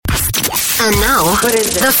And now,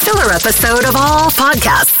 the filler episode of all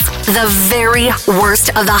podcasts. The very worst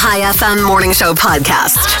of the High FM Morning Show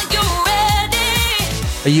podcast.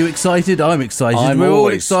 Are you excited? I'm excited. We're all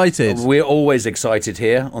excited. We're always excited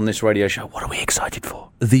here on this radio show. What are we excited for?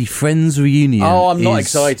 The Friends reunion. Oh, I'm not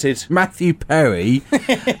excited. Matthew Perry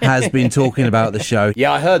has been talking about the show.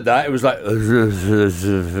 Yeah, I heard that. It was like...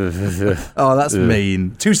 Oh, that's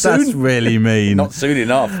mean. Too soon? That's really mean. Not soon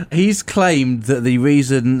enough. He's claimed that the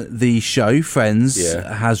reason the show, Friends,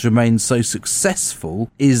 has remained so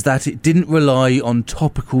successful is that it didn't rely on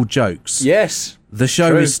topical jokes. Yes. The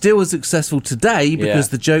show is still as successful today because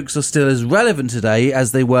the jokes are still as relevant today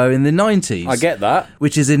as they were in the 90s. I get that.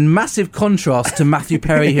 Which is in massive contrast to Matthew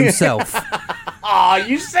Perry himself.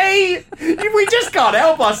 You see? We just can't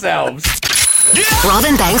help ourselves.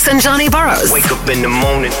 Robin Banks and Johnny Burrows. Wake up in the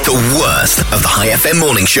morning. The worst of the High FM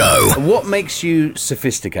morning show. What makes you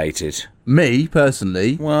sophisticated? Me,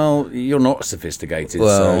 personally? Well, you're not sophisticated,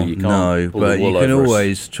 Well, so you can't no, pull but the wool you can over us.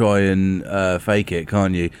 always try and fake it,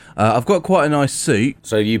 can't you? I've got quite a nice suit.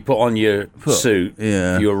 So you put on your suit,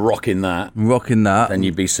 you're rocking that, I'm rocking that. then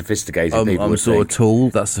you'd be sophisticated, people I'm would sort think. of tall.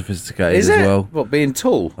 That's sophisticated Is as it? well. What, being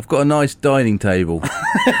tall? I've got a nice dining table.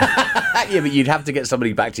 Yeah, but you'd have to get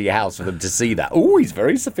somebody back to your house for them to see that. Oh, he's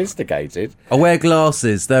very sophisticated. I wear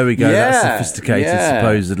glasses. There we go. That's sophisticated,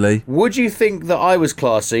 supposedly. Would you think that I was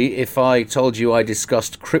classy if I told you I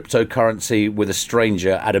discussed cryptocurrency with a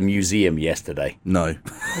stranger at a museum yesterday? No.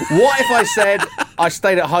 What if I said I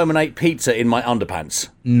stayed at home and ate pizza in my underpants?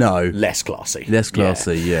 No. Less classy. Less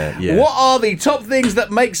classy, yeah. What are the top things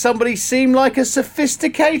that make somebody seem like a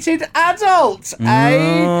sophisticated adult,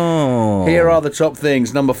 eh? Oh. Here are the top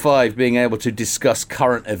things. Number 5, being able to discuss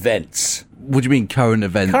current events. What do you mean current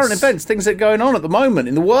events? Current events, things that are going on at the moment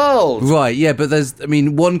in the world. Right, yeah, but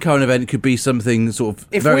one current event could be something sort of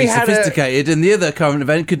very sophisticated, and the other current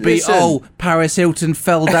event could be, Paris Hilton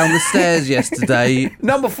fell down the stairs yesterday.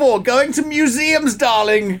 Number 4, going to museums,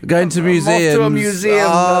 darling. Going to museums. I'm off to a museum,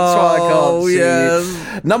 that's why I can't see.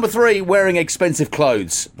 Yes. Number 3, wearing expensive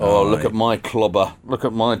clothes. Oh, look at my clobber. Look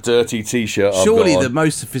at my dirty T-shirt I've Surely got on. the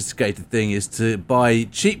most sophisticated thing is to buy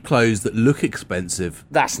cheap clothes that look expensive.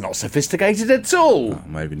 That's not sophisticated at all. Oh,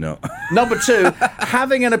 maybe not. Number 2,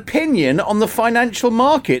 having an opinion on the financial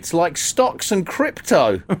markets like stocks and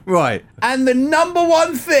crypto. Right. And the number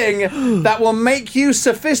 1 thing that will make you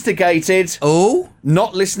sophisticated... Oh?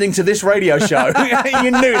 Not listening to this radio show.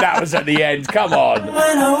 You knew that was at the end. Come on.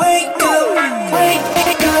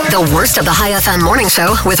 The worst of the High FM Morning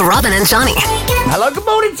Show with Robin and Johnny. Hello, good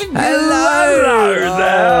morning to you. Hello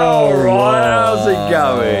there. All right, how's it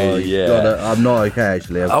going? I'm not okay,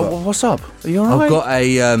 actually. What's up? Are you all right? I've got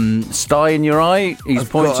a... sty in your eye? He's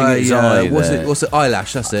pointing got at his eye there. What's it?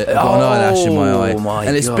 Eyelash, that's it. I've got an eyelash in my eye. My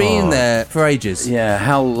and it's God. been there for ages. Yeah,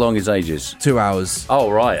 how long is ages? 2 hours.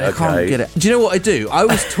 Oh, right, okay. I can't get it. Do you know what I do? I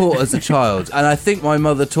was taught as a child, and I think my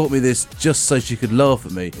mother taught me this just so she could laugh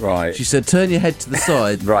at me. Right. She said, turn your head to the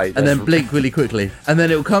side, Right, and then that's- blink really quickly. And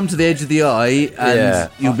then it will come to the edge of the eye, and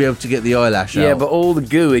you'll be able to get the eyelash out. Yeah, but all the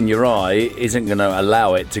goo in your eye isn't going to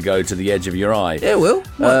allow it to go to the edge of your eye. Yeah, it will.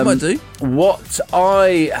 Might do. What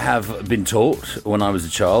I have been taught when I was a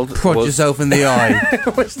child Prod was, yourself in the eye.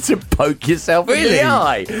 was to poke yourself in Really? the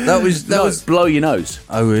eye. That was... blow your nose.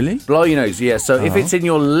 Oh, really? Blow your nose, yeah. So if it's in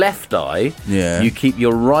your left eye, Yeah. you keep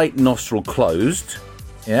your right nostril closed.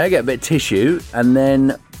 Yeah, get a bit of tissue, and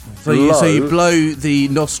then So you blow the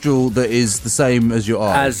nostril that is the same as your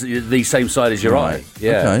eye. as the same side as your Right. eye.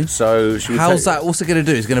 Yeah. Okay. So should we How's take- that? What's it going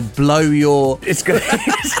to do? It's going to blow your... It's going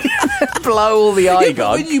to blow all the eye Yeah, but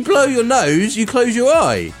guard. when you blow your nose, you close your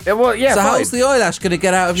eye. Yeah, well, yeah. So fine. how's the eyelash going to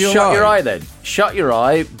get out of your eye? Shut your eye then. Shut your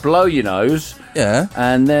eye. Blow your nose. Yeah.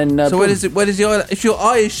 And then. So where does the eye? If your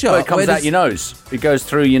eye is shut, Well, it comes out your nose. It goes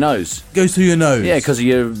through your nose. Goes through your nose. Yeah, because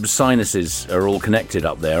your sinuses are all connected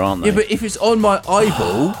up there, aren't they? Yeah, but if it's on my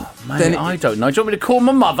eyeball, Man, then I don't know. Do you want me to call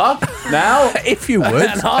my mother now? if you would.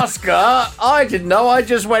 And ask her. I didn't know. I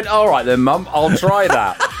just went, all right then, Mum, I'll try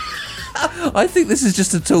that. I think this is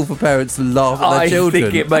just a tool for parents to laugh at their children.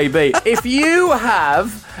 I think it may be. If you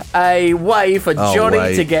have a way for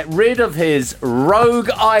Johnny to get rid of his rogue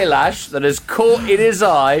eyelash that has caught in his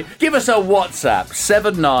eye, give us a WhatsApp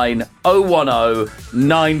 79010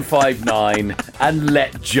 959 and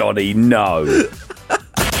let Johnny know.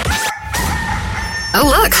 Oh,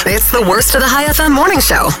 look, it's the worst of the High FM morning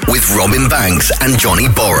show. With Robin Banks and Johnny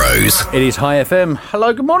Borrows. It is High FM.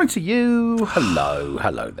 Hello, good morning to you. Hello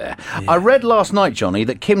there. Yeah. I read last night, Johnny,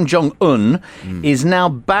 that Kim Jong-un is now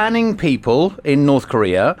banning people in North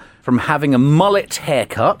Korea from having a mullet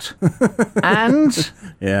haircut and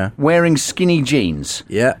wearing skinny jeans.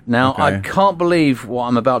 Yeah. Now, I can't believe what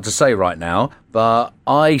I'm about to say right now, but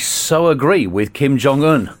I so agree with Kim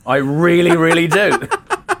Jong-un. I really, really do.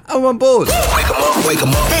 I'm on board. Wake 'em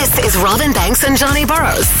up. This is Robin Banks and Johnny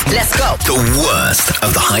Burrows. Let's go. The worst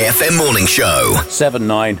of the High FM morning show.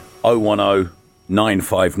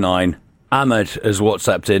 79010 Ahmed has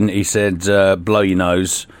WhatsApped in. He said, blow your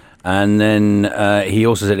nose. And then he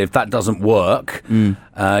also said, if that doesn't work,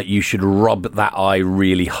 you should rub that eye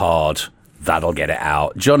really hard. That'll get it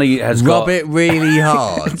out. Johnny has Rub it really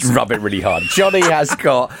hard. Rub it really hard. Johnny has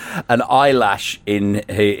got an eyelash in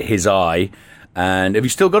his eye. And have you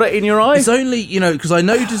still got it in your eye? It's only, because I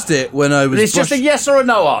noticed it when I was... It's just a yes or a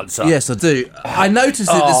no answer. Yes, I do. I noticed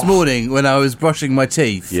it this morning when I was brushing my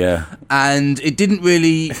teeth. Yeah. And it didn't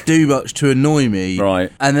really do much to annoy me. Right.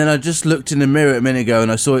 And then I just looked in the mirror a minute ago and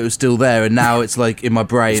I saw it was still there, and now it's like in my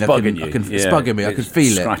brain. It's bugging you. It's bugging me. I can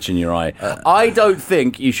feel it. Scratching your eye. I don't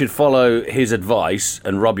think you should follow his advice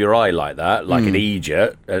and rub your eye like that, like an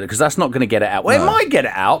idiot, because that's not going to get it out. Well, it might get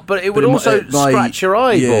it out, but it would also scratch your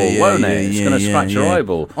eyeball, won't it? It's going to scratch your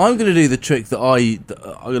eyeball. I'm going to do the trick that I'm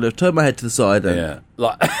going to turn my head to the side and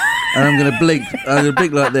I'm going to blink. I'm going to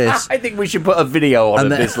blink like this. I think we should put a video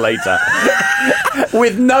on of this later.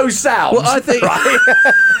 With no sound. Well, I think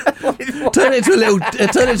turn it into a little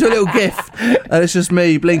GIF, and it's just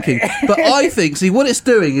me blinking. But I think, what it's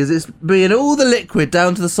doing is it's bringing all the liquid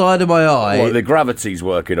down to the side of my eye. Well, the gravity's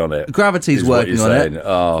working on it. Gravity's working on it.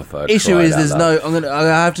 Oh, issue is there's no. I'm gonna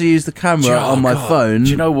have to use the camera on my phone.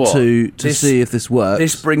 Do you know what? To see if this works.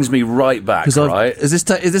 This brings me right back. Right? Is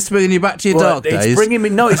this bringing you back to your dark days? It's bringing me.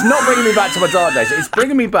 No, it's not bringing me back to my dark days. It's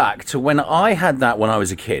bringing me back to when I had that when I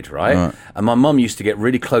was a kid, right? And my mum used to get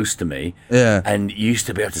really close to me, and used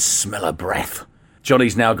to be able to smell her breath.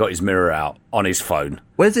 Johnny's now got his mirror out on his phone.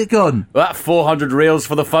 Where's it gone? Well, that 400 reals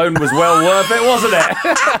for the phone was well worth it, wasn't it?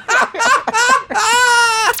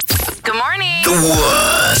 Good morning. The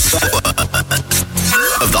worst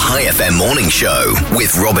of the High FM morning show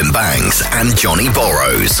with Robin Banks and Johnny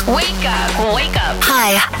Borrows. Wake up.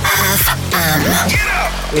 High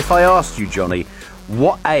FM. If I asked you, Johnny,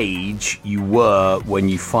 what age you were when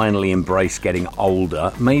you finally embraced getting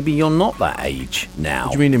older, maybe you're not that age now.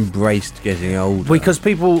 What do you mean embraced getting older? Because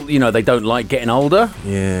people, they don't like getting older.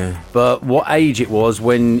 Yeah. But what age it was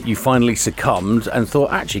when you finally succumbed and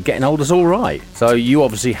thought, actually, getting older's all right. So you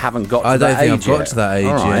obviously haven't got to that age I don't think I've got to that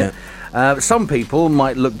age yet. Some people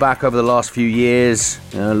might look back over the last few years,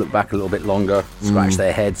 look back a little bit longer, scratch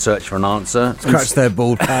their head, search for an answer. Scratch their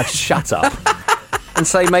bald patch. Shut up. And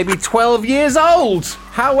say maybe 12 years old.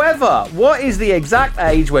 However, what is the exact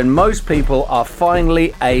age when most people are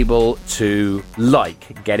finally able to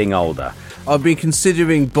like getting older? I've been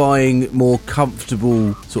considering buying more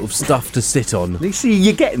comfortable sort of stuff to sit on. You see,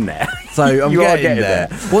 you're getting there. So I'm getting there.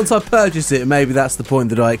 Once I purchase it, maybe that's the point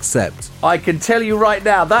that I accept. I can tell you right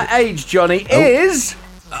now, that age, Johnny, is...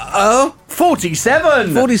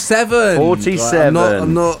 47. 47. 47.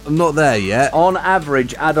 I'm not there yet. On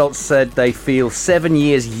average, adults said they feel 7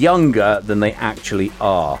 years younger than they actually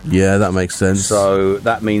are. Yeah, that makes sense. So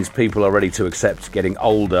that means people are ready to accept getting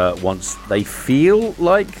older once they feel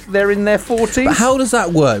like they're in their 40s. But how does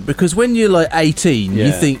that work? Because when you're like 18,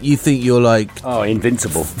 you think you're like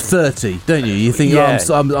invincible. 30, don't you? You think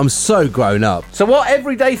I'm so grown up. So what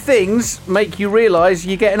everyday things make you realise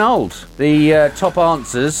you're getting old? The top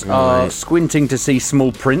answers are squinting to see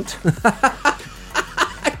small print.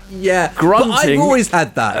 Yeah, grunting. But I've always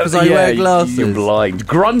had that because I wear glasses. You're blind.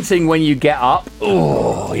 Grunting when you get up.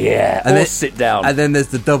 Oh yeah, and then sit down. And then there's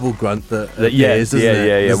the double grunt that appears, isn't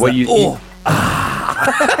it? Yeah. Where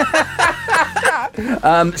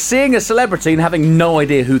seeing a celebrity and having no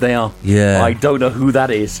idea who they are. Yeah. I don't know who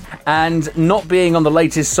that is. And not being on the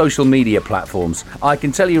latest social media platforms. I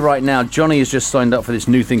can tell you right now, Johnny has just signed up for this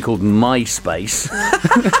new thing called MySpace.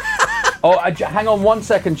 Hang on 1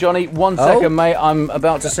 second, Johnny. 1 second, mate. I'm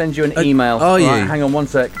about to send you an email. Are you? Right, hang on 1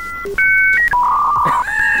 sec.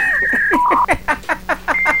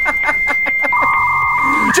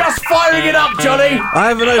 Just firing it up, Johnny. I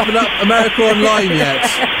haven't opened up America Online yet.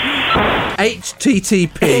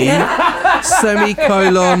 http://.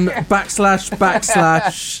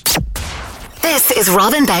 This is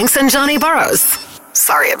Robin Banks and Johnny Burrows.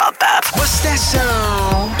 Sorry about that. What's that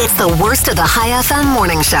sound? It's the worst of the High FM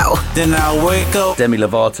morning show. Then I wake up. Demi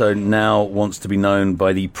Lovato now wants to be known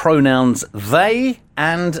by the pronouns they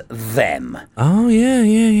and them. Oh,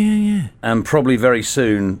 yeah. And probably very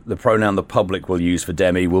soon, the pronoun the public will use for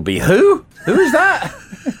Demi will be who? Who is that?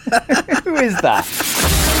 Who is that?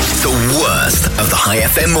 The worst of the High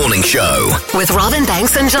FM morning show. With Robin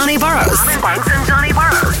Banks and Johnny Burrows.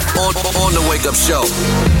 On the wake up show.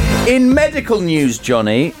 In medical news,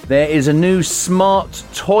 Johnny, there is a new smart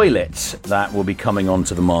toilet that will be coming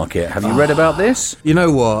onto the market. Have you read about this? You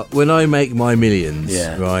know what? When I make my millions,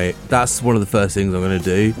 Yeah. right, that's one of the first things I'm going to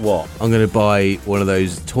do. What? I'm going to buy one of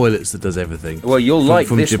those toilets that does everything. Well, you'll like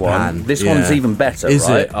from this Japan. one. This Yeah. one's even better, Is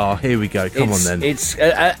right? it? Oh, here we go. Come on, then. It's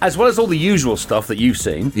as well as all the usual stuff that you've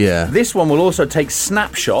seen. Yeah. This one will also take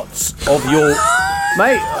snapshots of your...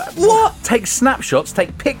 Mate, what? Take snapshots,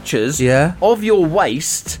 take pictures Yeah. of your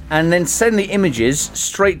waist, and then send the images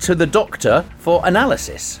straight to the doctor for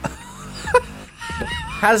analysis.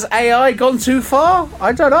 Has AI gone too far?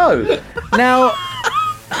 I don't know. Now,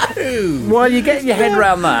 while you're getting your head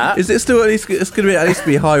around that... Is it still at least? It's going to be at least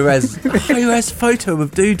be high res photo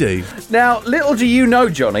of doo-doo. Now, little do you know,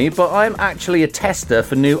 Johnny, but I'm actually a tester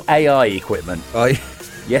for new AI equipment.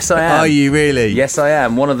 Yes, I am. Are you really? Yes, I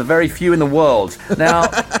am. One of the very few in the world. Now,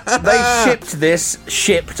 they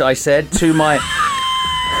shipped, I said, to my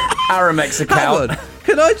Aramex account. Hang on.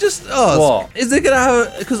 Can I just ask? What? Is it going to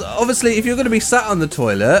have... Because obviously, if you're going to be sat on the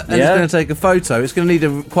toilet and it's Yeah. going to take a photo, it's going to need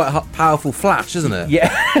a quite powerful flash, isn't it? Yeah.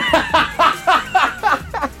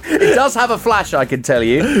 It does have a flash, I can tell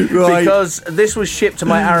you, Right. because this was shipped to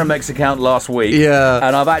my Aramex account last week. Yeah.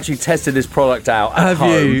 And I've actually tested this product out at Have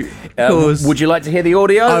home. you? Of course. Would you like to hear the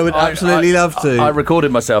audio? I would absolutely love to. I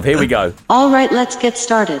recorded myself. Here we go. All right, let's get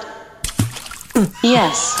started.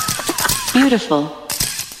 Yes. Beautiful.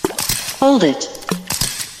 Hold it.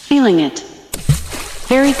 Feeling it.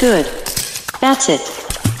 Very good. That's it.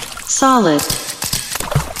 Solid.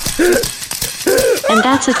 And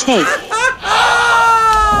that's a take.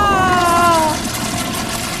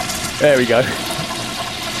 There we go.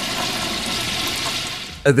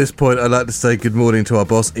 At this point, I'd like to say good morning to our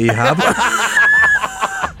boss, Ehab.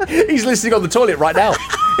 He's listening on the toilet right now.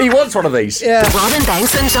 He wants one of these. Yeah. Robin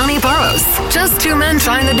Banks and Johnny Burrows. Just two men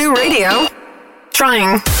trying to do radio.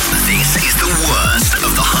 Trying. This is the worst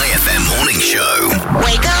of the High FM morning show.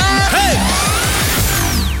 Wake up!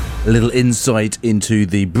 A little insight into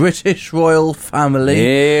the British royal family.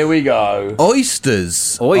 Here we go.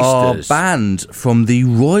 Oysters are Oysters. banned from the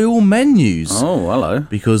royal menus Oh, hello.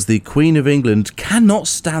 because the Queen of England cannot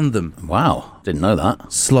stand them. Wow. Didn't know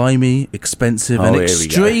that. Slimy, expensive, Oh, and here we go.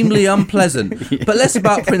 extremely unpleasant. But less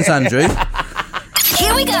about Prince Andrew.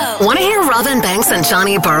 Here we go. Want to hear Robin Banks and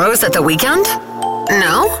Johnny Burrows at the weekend?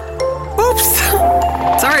 No? Oops.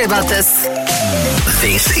 Sorry about this.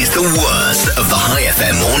 This is the worst of the High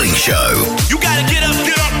FM morning show. You gotta get up,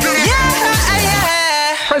 get up, get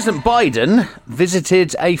up. President Biden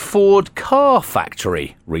visited a Ford car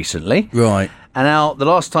factory recently. Right. And now, the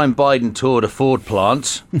last time Biden toured a Ford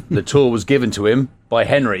plant, the tour was given to him by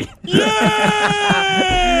Henry.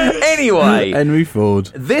 Anyway, Henry Ford.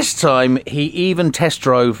 this time he even test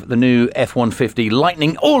drove the new F-150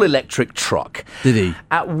 Lightning all-electric truck. Did he?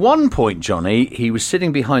 At one point, Johnny, he was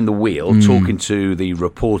sitting behind the wheel talking to the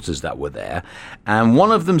reporters that were there, and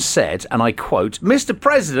one of them said, and I quote, "Mr.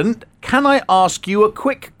 President, can I ask you a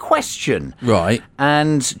quick question?" Right.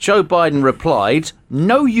 And Joe Biden replied,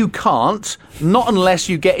 "No, you can't, not unless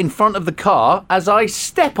you get in front of the car as I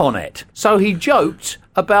step on it." So he joked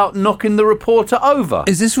about knocking the reporter over.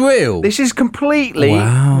 Is this real? This is completely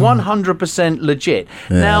Wow. 100% legit.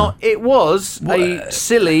 Now, it was a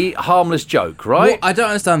silly, harmless joke, right? What? I don't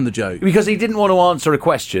understand the joke. Because he didn't want to answer a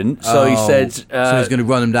question, so he said, so he's going to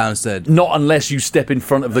run him down instead. "Not unless you step in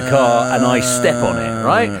front of the car and I step on it,"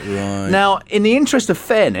 right? Right. Now, in the interest of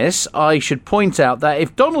fairness, I should point out that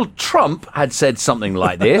if Donald Trump had said something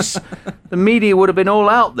like this, the media would have been all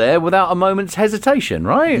out there without a moment's hesitation,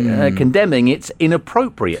 right? Condemning its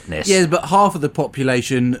inappropriateness. Yeah, but half of the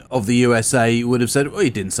population of the USA would have said, "Oh, he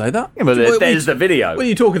didn't say that." Yeah, but there's the video. What are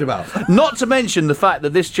you talking about? Not to mention the fact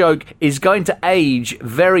that this joke is going to age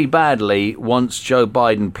very badly once Joe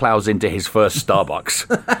Biden plows into his first Starbucks,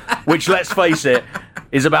 which, let's face it,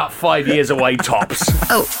 is about 5 years away tops.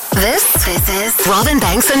 Oh, this is Robin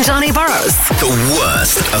Banks and Johnny Burrows. The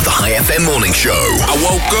worst of the High FM morning show. I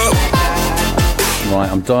woke up. Right,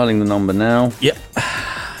 I'm dialing the number now. Yep.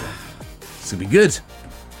 It's going to be good.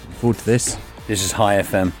 Looking forward to this. This is High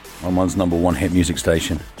FM, one's number one hit music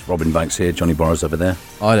station. It's Robin Banks here, Johnny Burrows over there.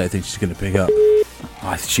 I don't think she's going to pick up.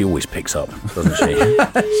 She always picks up, doesn't she?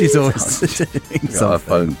 She's always Got her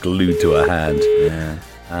phone glued to her hand. Yeah.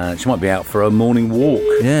 She might be out for a morning walk.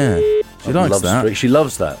 Yeah. She likes Loves that. street. She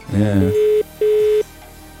loves that. Yeah.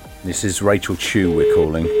 This is Rachel Chu we're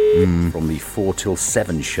calling from the 4 till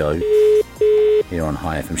 7 show here on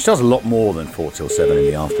High FM. She does a lot more than 4 till 7 in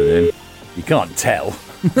the afternoon. You can't tell,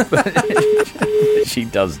 but she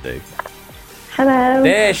does do. Hello.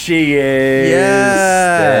 There she is.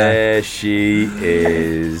 Yeah. There she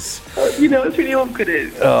is. You know what's really awkward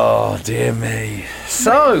is? Oh, dear me.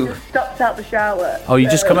 So... Stepped out the shower. Oh, you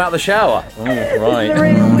just come out of the shower? Oh, It's a right.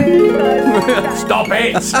 really weird time. Stop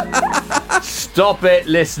it! Stop it,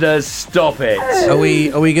 listeners. Stop it. Are we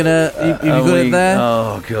gonna? Have you got it there?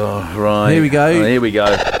 Oh, God, right. Here we go. Oh, here we go.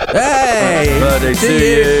 Hey! Happy birthday to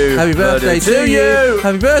you. Happy birthday to you.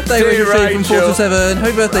 Happy birthday, To Rachel Chu from 4 Rachel. till 7.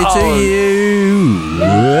 Happy birthday Oh. to you.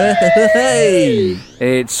 Hey!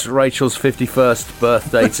 It's Rachel's 51st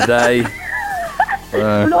birthday today.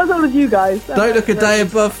 I'm not as old as you guys. Don't look a day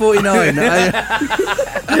above 49.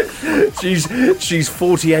 She's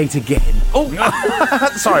 48 again. Oh,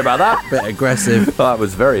 sorry about that. Bit aggressive. That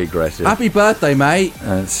was very aggressive. Happy birthday, mate.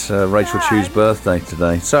 It's Rachel Chu's birthday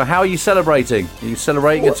today. So how are you celebrating? Are you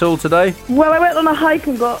celebrating at all today? Well, I went on a hike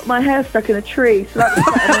and got my hair stuck in a tree, so that was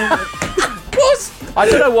quite amazing. What? I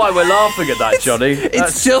don't know why we're laughing at that, Johnny.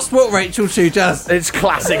 It's just what Rachel Chu does. It's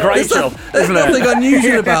classic Rachel, There's isn't it? nothing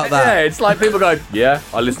unusual about that. Yeah, it's like people go, yeah,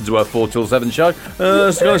 I listen to her 4 till 7 show. It's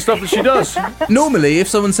the kind of stuff that she does. Normally, if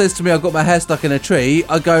someone says to me, I've got my hair stuck in a tree,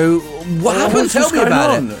 I go, what happened? what's Tell just me going about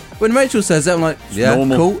on? it. When Rachel says that, I'm like, yeah,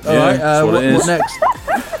 normal. cool. All Yeah, right, that's what it what is. next?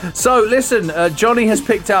 So, listen, Johnny has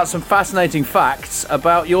picked out some fascinating facts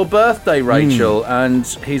about your birthday, Rachel, and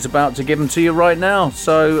he's about to give them to you right now.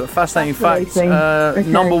 So, fascinating facts. Fascinating. Okay.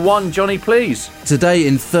 Number 1, Johnny, please. Today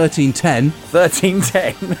in 1310,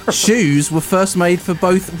 1310. shoes were first made for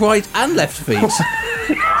both right and left feet.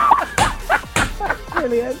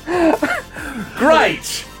 Brilliant.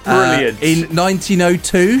 Great. Brilliant. In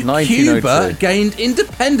 1902, 1902. Cuba gained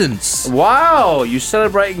independence. Wow, you're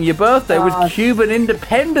celebrating your birthday with Cuban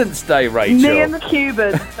Independence Day, Rachel. Me and the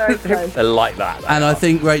Cubans. Very close. I like that. And I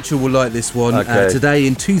think Rachel will like this one. Okay. Today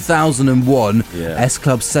in 2001, Yeah. S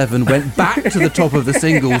Club 7 went back to the top of the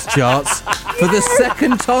singles charts for the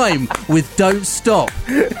second time with Don't Stop.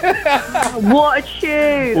 What a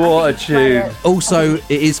tune. What a tune. Also, it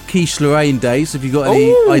is Quiche Lorraine Day, so if you've got any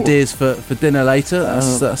Ooh. ideas for dinner later,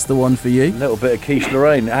 that's the one for you. A little bit of quiche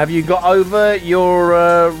Lorraine. Have you got over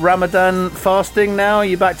your Ramadan fasting now? Are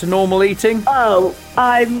you back to normal eating? Oh,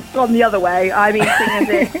 I'm gone the other way. I'm eating as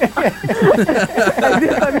if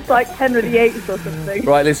I'm like Henry VIII or something.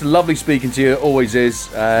 Right, listen, lovely speaking to you. It always is.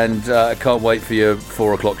 And I can't wait for your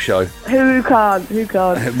 4 o'clock show. Who can't? Who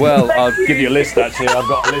can't? Well, I'll give you a list, actually. I've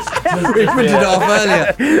got a list. We printed it off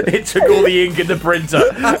earlier. It took all the ink in the printer,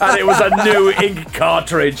 and it was a new ink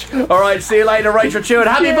cartridge. All right, see you later, Rachel Chu, and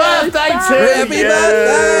happy birthday to Happy you.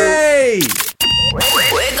 birthday!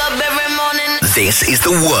 Wake up every morning. This is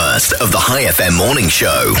the worst of the High FM morning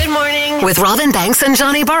show. Good morning. With Robin Banks and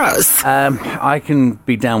Johnny Burrows. I can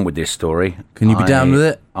be down with this story. Can you be down with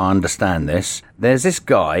it? I understand this. There's this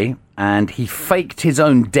guy, and he faked his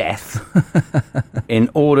own death in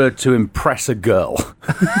order to impress a girl.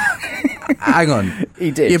 Hang on. He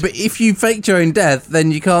did. Yeah, but if you faked your own death,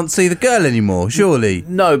 then you can't see the girl anymore, surely.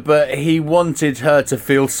 No, but he wanted her to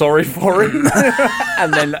feel sorry for him.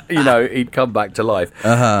 And then, he'd come back to life.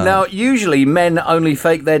 Uh-huh. Now, usually men only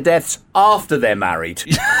fake their deaths after they're married.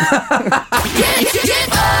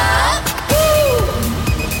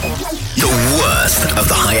 The worst of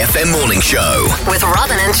the High FM morning show. With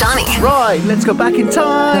Robin and Johnny. Right, let's go back in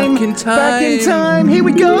time. Back in time. Back in time. Here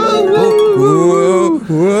we go. Whoa,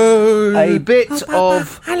 whoa. A bit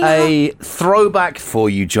of a throwback for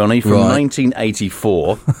you, Johnny, from Right.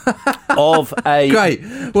 1984 of a Great.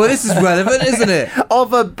 Well, this is relevant, isn't it?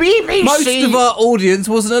 of a BBC Most of our audience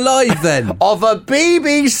wasn't alive then. of a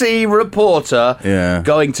BBC reporter Yeah.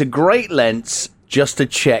 going to great lengths just to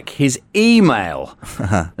check his email.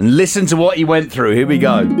 And listen to what he went through. Here we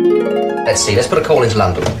go. Let's see, let's put a call into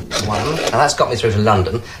London. One. Now that's got me through to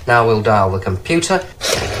London. Now we'll dial the computer.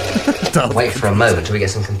 Wait for a moment till we get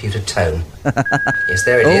some computer tone. Yes,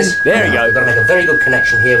 there it is. there you go. We've got to make a very good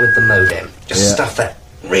connection here with the modem. Just stuff that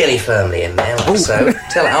really firmly in there, like so.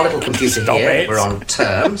 Tell our little computer Stop here it. we're on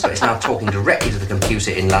term, so it's now talking directly to the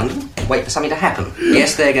computer in London. Wait for something to happen.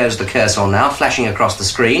 Yes, there goes the cursor now, flashing across the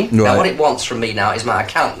screen. Right. Now what it wants from me now is my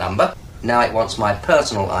account number. Now it wants my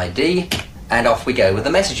personal ID. And off we go with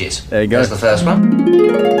the messages. There you go. There's the first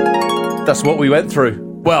one. That's what we went through.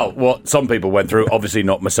 Well, what some people went through. Obviously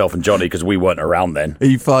not myself and Johnny, because we weren't around then.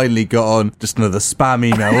 He finally got on. Just another spam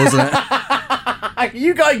email, wasn't it?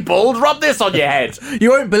 You going bald? Rub this on your head.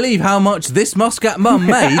 You won't believe how much this Muscat mum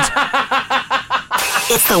made.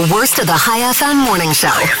 It's the worst of the High FM morning show.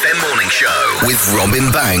 High FM morning show with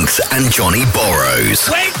Robin Banks and Johnny Borrows.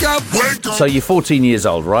 Wake up, wake up. So you're 14 years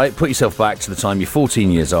old, right? Put yourself back to the time you're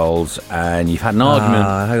 14 years old and you've had an argument.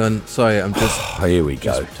 Hang on. Sorry, I'm just... Here we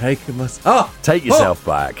go. taking my... Oh! Take yourself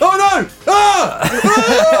back. Oh, no! No,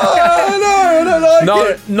 I don't like No,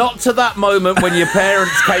 it. not to that moment when your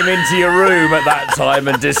parents came into your room at that time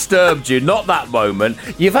and disturbed you. Not that moment.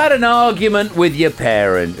 You've had an argument with your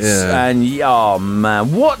parents. Yeah. And, oh,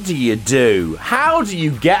 man, what do you do? How do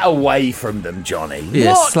you get away from them, Johnny?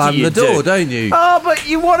 Yeah, what slam do you the door, do? don't you? Oh, but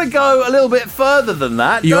you want to go a little bit further than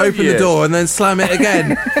that, You don't open you? the door and then slam it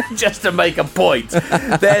again. Just to make a point.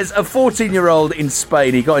 There's a 14-year-old in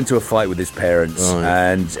Spain. He got into a fight with his parents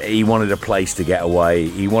and he wanted a place to get away.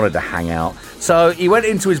 He wanted to hang out. So he went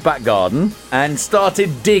into his back garden and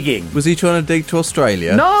started digging. Was he trying to dig to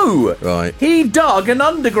Australia? No! Right. He dug an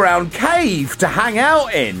underground cave to hang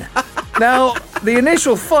out in. Now, the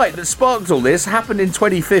initial fight that sparked all this happened in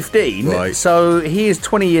 2015. Right. So he is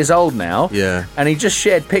 20 years old now. Yeah. And he just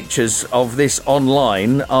shared pictures of this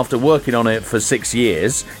online after working on it for 6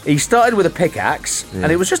 years. He started with a pickaxe,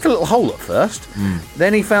 and it was just a little hole at first.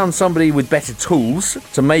 Then he found somebody with better tools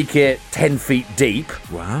to make it 10 feet deep.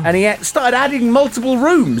 Wow. And he started adding multiple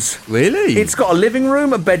rooms. Really? It's got a living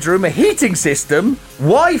room, a bedroom, a heating system,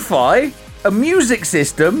 Wi-Fi, a music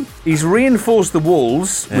system. He's reinforced the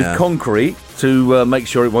walls with concrete to make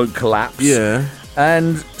sure it won't collapse. Yeah.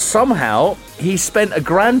 And somehow he spent a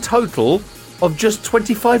grand total of just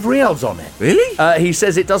 25 reals on it. Really? He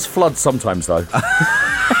says it does flood sometimes, though.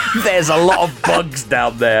 There's a lot of bugs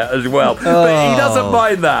down there as well. But he doesn't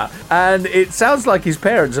mind that. And it sounds like his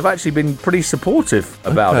parents have actually been pretty supportive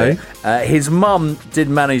about it. His mum did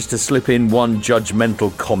manage to slip in one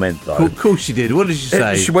judgmental comment, though. Of course she did. What did she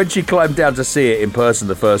say? When she climbed down to see it in person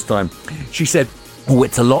the first time, she said, "Oh,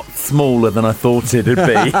 it's a lot smaller than I thought it'd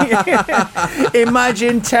be."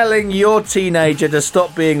 Imagine telling your teenager to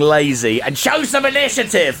stop being lazy and show some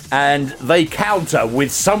initiative, and they counter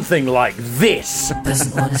with something like this.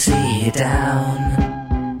 Doesn't wanna see you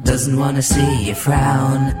down, doesn't wanna see you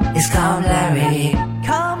frown. It's Calm Larry.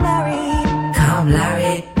 Calm Larry. Calm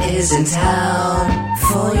Larry is in town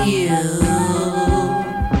for you.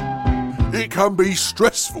 It can be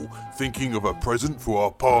stressful thinking of a present for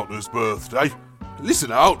our partner's birthday.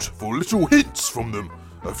 Listen out for little hints from them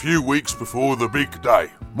a few weeks before the big day.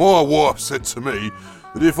 My wife said to me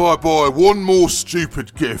that if I buy one more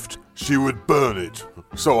stupid gift, she would burn it.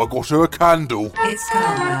 So I got her a candle. It's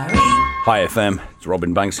Calm Larry. Hi FM, it's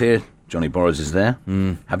Robin Banks here. Johnny Borrows is there.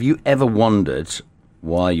 Have you ever wondered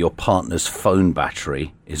why your partner's phone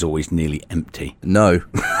battery is always nearly empty? No.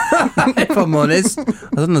 If I'm honest, I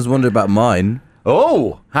sometimes wonder about mine.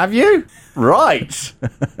 Oh, have you? Right.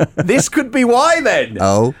 This could be why then.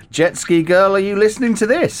 Oh. Jet Ski Girl, are you listening to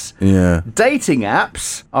this? Yeah. Dating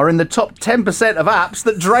apps are in the top 10% of apps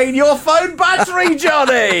that drain your phone battery,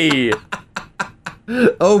 Johnny.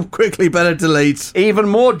 Oh, quickly, better delete. Even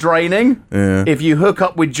more draining if you hook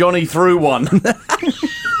up with Johnny through one.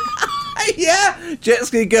 Yeah, Jet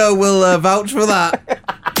Ski Girl will vouch for that.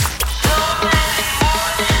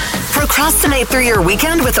 Procrastinate through your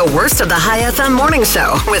weekend with the worst of the High FM morning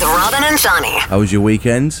show with Robin and Johnny. How was your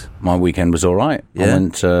weekend? My weekend was all right. I Yeah.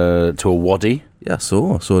 went to a wadi. Yeah, I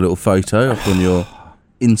saw a little photo up on your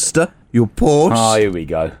Insta, your Porsche, Oh, here we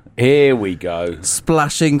go. Here we go.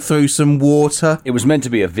 splashing through some water. It was meant to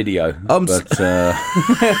be a video, but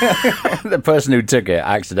the person who took it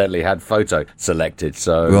accidentally had photo selected,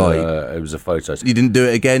 so Right. it was a photo. You didn't do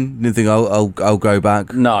it again? You didn't think I'll go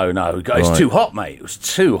back? No, it's Right. too hot, mate. It was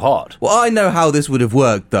too hot. Well, I know how this would have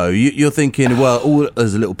worked, though. You're thinking, well,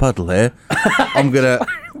 there's a little puddle here. I'm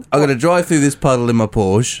gonna drive through this puddle in my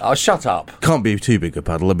Porsche. Oh, shut up. Can't be too big a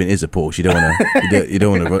puddle. I mean, it is a Porsche. You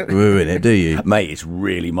don't want to ruin it, do you? Mate, it's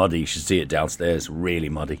really muddy. You should see it downstairs. Really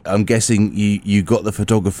muddy. I'm guessing you got the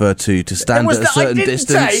photographer to stand at a certain I didn't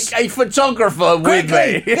distance. take a photographer with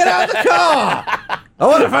me. Get out of the car! I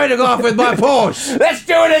want a photograph with my Porsche. Let's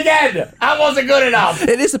do it again. That wasn't good enough.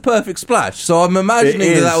 It is a perfect splash, so I'm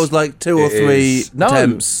imagining that was like 2 or 3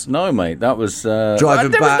 attempts. No, mate, that was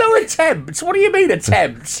Driving there back. was no attempts. What do you mean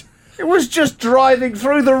attempts? It was just driving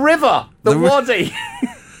through the river, the wadi.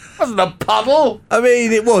 wasn't a puddle. I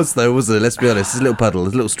mean, it was, though, wasn't it? Let's be honest. It's a little puddle.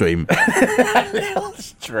 It's a little stream. Little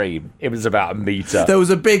stream. It was about a metre. There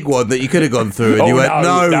was a big one that you could have gone through, and you went,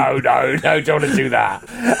 no, don't want to do that.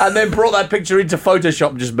 And then brought that picture into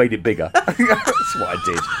Photoshop and just made it bigger. That's what I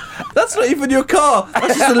did. That's not even your car.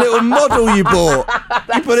 That's just a little model you bought.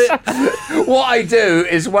 You put it... What I do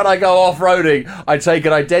is when I go off-roading, I take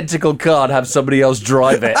an identical car and have somebody else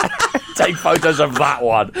drive it. Take photos of that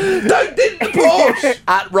one. Don't did the Porsche!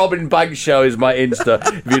 At Robin Banks Show is my Insta,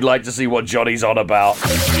 if you'd like to see what Johnny's on about.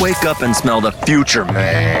 Wake up and smell the future,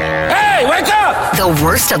 man. Hey, wake up! The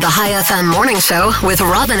worst of the High FM morning show with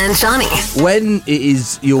Robin and Johnny. When it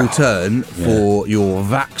is your turn for your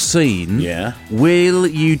vaccine, Yeah. will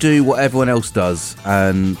you do what everyone else does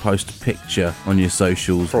and post a picture on your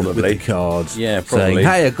socials Probably. with the cards? Yeah, probably. Saying,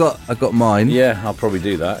 hey, I got mine. Yeah, I'll probably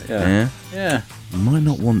do that. Yeah? Yeah. You might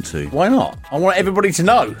not want to. Why not? I want everybody to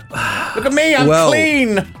know. Look at me, I'm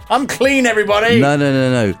clean. I'm clean, everybody.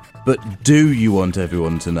 No. But do you want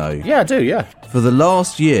everyone to know? Yeah, I do, yeah. For the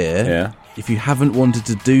last year, Yeah. if you haven't wanted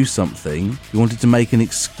to do something, you wanted to make an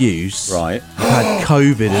excuse. Right. You've had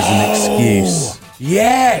COVID as an excuse.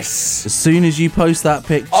 Yes! As soon as you post that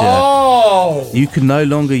picture, Oh! you can no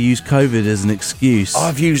longer use COVID as an excuse.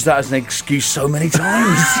 I've used that as an excuse so many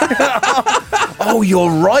times. Oh, you're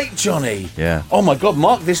right, Johnny. Yeah. Oh, my God,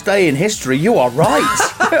 mark this day in history. You are right.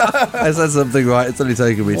 I said something right. It's only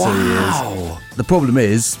taken me 2 years. Wow. The problem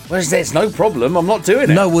is... Well, there's no problem. I'm not doing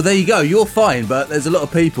it. No, well, there you go. You're fine, but there's a lot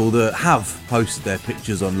of people that have posted their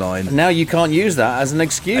pictures online. Now you can't use that as an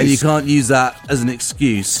excuse. And you can't use that as an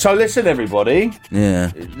excuse. So listen, everybody.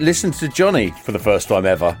 Yeah. Listen to Johnny for the first time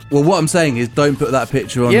ever. Well, what I'm saying is don't put that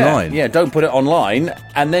picture online. Yeah, don't put it online,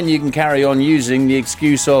 and then you can carry on using the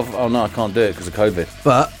excuse of, oh, no, I can't do it because of COVID.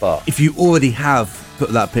 But if you already have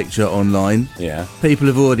put that picture online, Yeah. people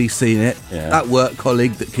have already seen it. Yeah. That work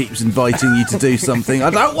colleague that keeps inviting you to do something, I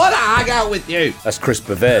don't want to hang out with you. That's Chris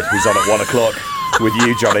Bavard, who's on at 1 o'clock with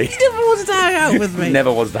you, Johnny. He never wants to hang out with me.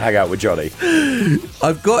 Never wants to hang out with Johnny.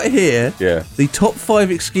 I've got here the top 5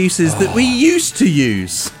 excuses that we used to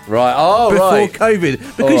use Right, before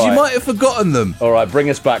COVID, because you right. might have forgotten them. All right, bring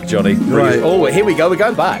us back, Johnny. Right. Oh, here we go. We're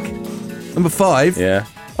going back. Number 5, Yeah.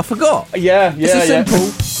 I forgot. Yeah. It's a simple.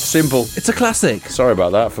 Simple. It's a classic. Sorry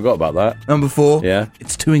about that. I forgot about that. Number 4, Yeah.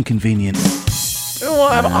 it's too inconvenient. Oh,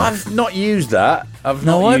 I've not used that. I've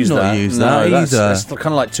No, not I've used not that. used No, that that's, either. that's kind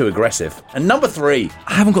of like too aggressive. And number 3,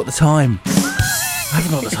 I haven't got the time.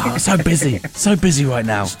 I'm so busy. So busy right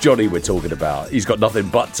now. it's Johnny we're talking about. He's got nothing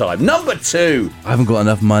but time. Number 2. I haven't got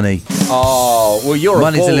enough money. Oh, well, you're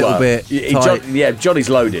Money's a a little baller. bit tight. Johnny's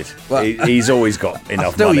loaded. Well, He's always got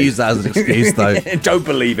enough Still money. use that as an excuse, though. Don't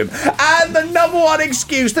believe him. And the number 1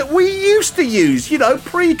 excuse that we used to use,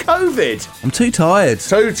 pre-COVID. I'm too tired.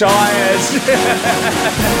 Too tired.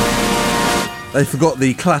 They forgot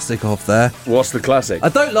the classic off there. What's the classic? I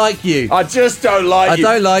don't like you. I just don't like you.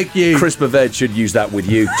 I don't like you. Chris Bavard should use that with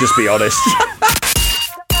you, just be honest.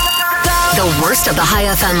 The worst of the High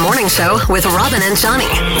FM morning show with Robin and Johnny.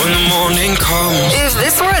 When the morning comes. If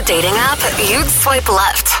this were a dating app, you'd swipe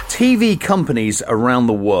left. TV companies around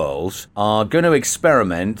the world are going to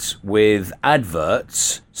experiment with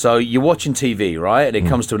adverts. So you're watching TV, right? And it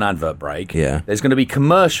comes to an advert break. Yeah. There's going to be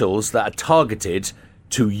commercials that are targeted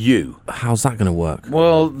to you. How's that going to work?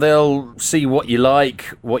 Well, they'll see what you like,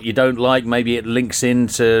 what you don't like. Maybe it links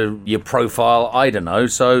into your profile. I don't know.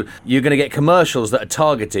 So you're going to get commercials that are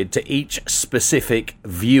targeted to each specific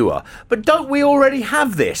viewer. But don't we already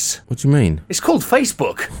have this? What do you mean? It's called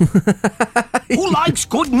Facebook. Who likes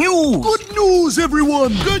good news? Good news,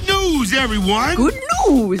 everyone! Good news, everyone! Good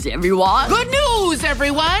news, everyone! Good news,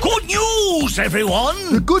 everyone! Good news, everyone!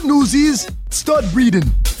 The good news is, start breeding.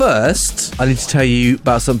 First, I need to tell you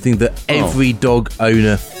about something that every dog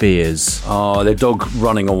owner fears. Oh, their dog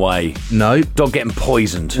running away. No. Dog getting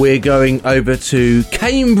poisoned. We're going over to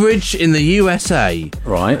Cambridge in the USA.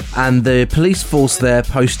 Right. And the police force there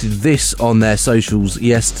posted this on their socials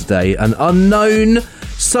yesterday. An unknown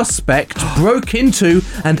suspect broke into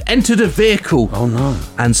and entered a vehicle. Oh, no.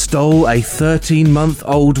 And stole a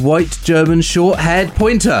 13-month-old white German short-haired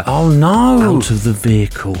pointer. Oh, no. Out of the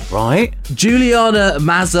vehicle. Right. Juliana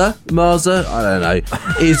Maza, I don't know,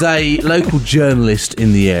 is a local journalist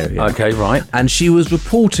in the area. Okay, right. And she was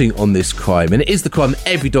reporting on this crime, and it is the crime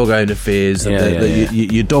every dog owner fears, that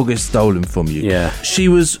your dog is stolen from you. Yeah. She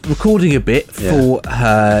was recording a bit for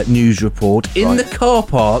her news report in the car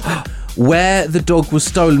park where the dog was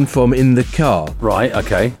stolen from in the car. Right,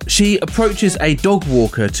 okay. She approaches a dog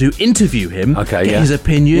walker to interview him, Okay, get yeah. his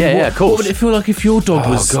opinion. Yeah, of course. What would it feel like if your dog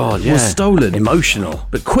was stolen? Emotional.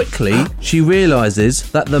 But quickly, she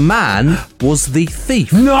realises that the man was the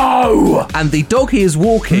thief. No! And the dog he is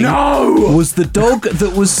walking was the dog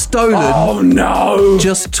that was stolen. Oh, no!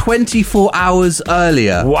 Just 24 hours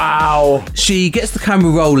earlier. Wow. She gets the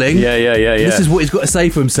camera rolling. Yeah. This is what he's got to say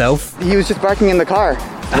for himself. He was just barking in the car.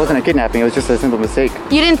 It wasn't a kidnapping, it was just a simple mistake.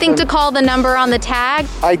 You didn't think to call the number on the tag?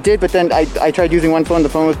 I did, but then I tried using one phone, the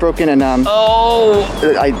phone was broken, and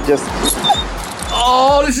I just...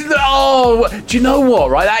 Oh, do you know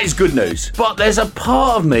what, right? That is good news. But there's a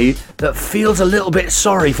part of me that feels a little bit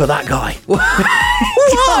sorry for that guy.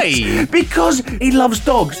 Why? Because he loves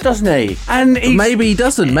dogs, doesn't he? And maybe he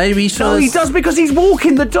doesn't. Maybe he No, he does because he's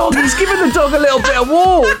walking the dog. He's giving the dog a little bit of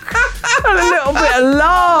walk and a little bit of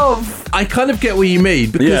love. I kind of get what you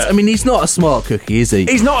mean because, I mean, he's not a smart cookie, is he?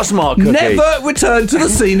 He's not a smart cookie. Never return to the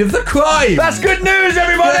scene of the crime. That's good news,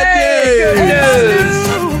 everybody! Good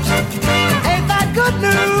news! Good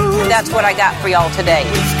news. That's what I got for y'all today.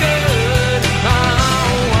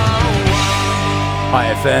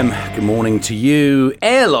 Hi FM, good morning to you.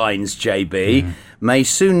 Airlines, JB, may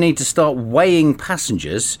soon need to start weighing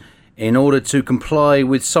passengers in order to comply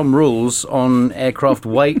with some rules on aircraft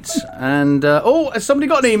weight and... has somebody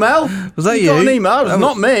got an email? Was that you? Got an email? That was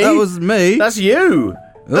not me. That was me. That's you.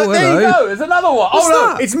 Oh, there you go. There's another one. What's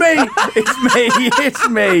no, that? it's me. It's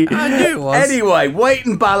me. I knew it was. Anyway, weight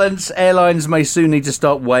and balance. Airlines may soon need to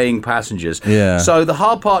start weighing passengers. Yeah. So the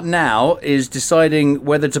hard part now is deciding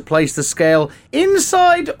whether to place the scale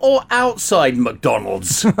inside or outside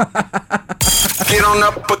McDonald's. Get on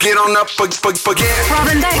up, forget.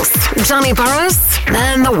 Robin Banks, Johnny Burrows,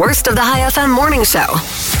 and the worst of the High FM morning show.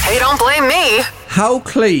 Hey, don't blame me. How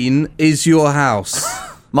clean is your house?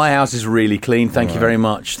 My house is really clean. Thank you very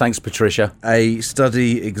much. Thanks, Patricia. A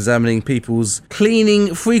study examining people's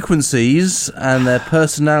cleaning frequencies and their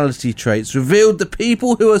personality traits revealed that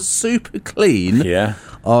people who are super clean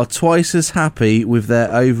are twice as happy with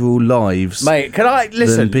their overall lives. Mate, can I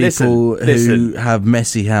listen? Than people who have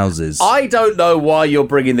messy houses. I don't know why you're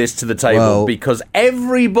bringing this to the table because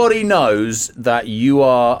everybody knows that you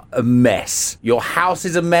are a mess. Your house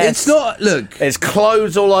is a mess. It's not. Look, there's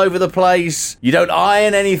clothes all over the place. You don't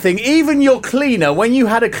iron anything. Even your cleaner, when you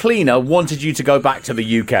had a cleaner, wanted you to go back to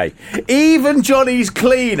the UK. Even Johnny's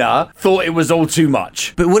cleaner thought it was all too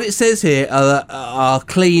much. But what it says here are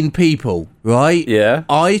clean people. Right? Yeah.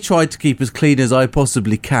 I tried to keep as clean as I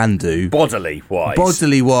possibly can do. Bodily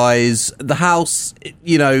wise. The house,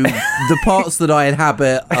 you know, the parts that I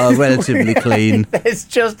inhabit are relatively clean. There's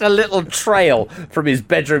just a little trail from his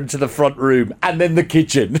bedroom to the front room and then the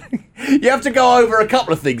kitchen. You have to go over a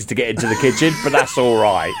couple of things to get into the kitchen, but that's all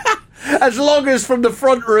right. As long as from the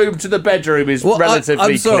front room to the bedroom is relatively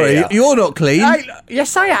I'm sorry, clear. You're not clean.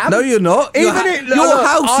 Yes, I am. No, you're not. Your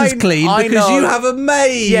house is clean because you have a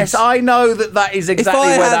maid. Yes, I know that is exactly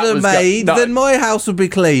where that was. If I had a maid, then my house would be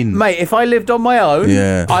clean. Mate, if I lived on my own,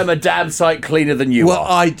 I'm a damn sight cleaner than you are.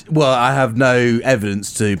 I have no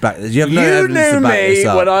evidence to back this. You have no evidence to back this up.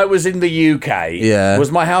 You knew me when I was in the UK. Yeah.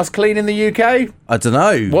 Was my house clean in the UK? I don't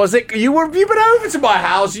know. Was it? You've been over to my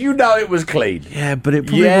house. You know it was clean. Yeah, but it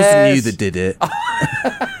probably wasn't you that did it.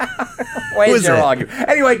 Where's your argument?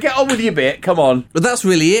 Anyway, get on with your bit. Come on. But that's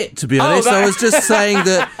really it, to be honest. I was just saying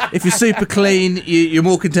that if you're super clean, you're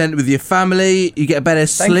more content with your family, you get better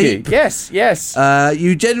sleep. You. Yes.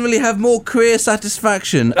 You generally have more career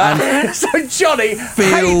satisfaction. And so Johnny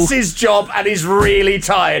hates his job and is really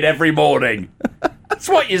tired every morning. That's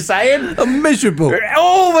what you're saying. I'm miserable.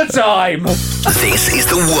 All the time. This is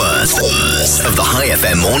the worst of the High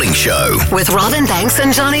FM morning show. With Robin Banks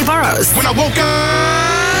and Johnny Burrows. When I woke up.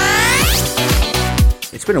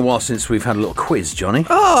 It's been a while since we've had a little quiz, Johnny.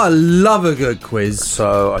 Oh, I love a good quiz.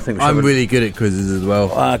 So I think I'm really good at quizzes as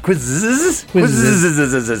well. Quizzes.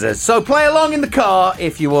 So play along in the car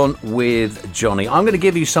if you want with Johnny. I'm going to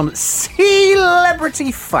give you some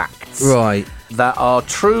celebrity facts. Right. That are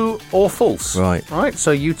true or false. Right.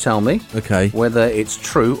 So you tell me whether it's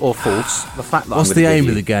true or false. The fact that What's the aim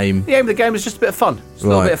of the game? The aim of the game is just a bit of fun. It's a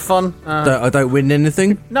little bit of fun. I don't win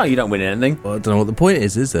anything? No, you don't win anything. Well, I don't know what the point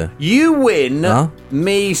is there? You win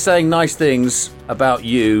me saying nice things about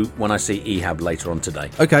you when I see Ehab later on today.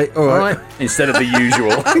 Okay, all right. Instead of the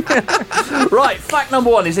usual. Right, fact number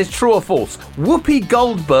one. Is this true or false? Whoopi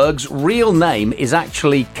Goldberg's real name is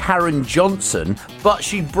actually Karen Johnson, but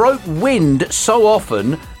she broke wind so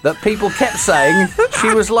often that people kept saying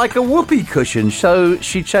she was like a whoopee cushion, so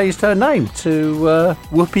she changed her name to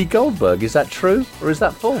Whoopi Goldberg. Is that true or is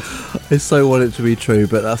that false? I so want it to be true,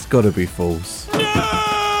 but that's got to be false.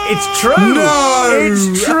 It's true! No!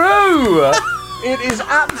 It's true! It is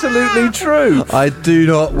absolutely true. I do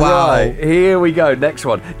not. Wow. Right, here we go. Next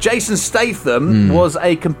one. Jason Statham was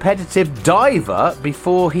a competitive diver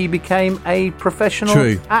before he became a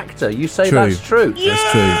professional actor. You say that's true?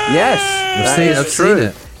 That's true. Yes, I've seen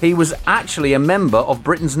it. He was actually a member of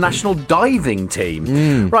Britain's national diving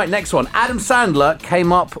team. Right, next one. Adam Sandler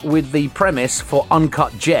came up with the premise for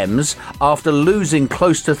Uncut Gems after losing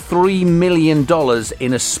close to $3 million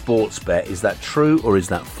in a sports bet. Is that true or is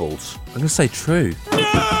that false? I'm going to say true.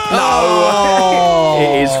 No!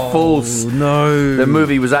 It is false. No. The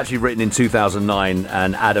movie was actually written in 2009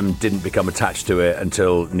 and Adam didn't become attached to it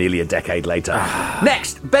until nearly a decade later.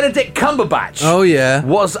 Next, Benedict Cumberbatch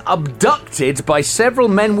was abducted by several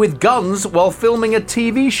men with guns while filming a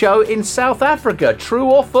TV show in South Africa. True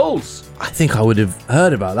or false? I think I would have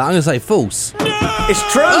heard about that. I'm going to say false. It's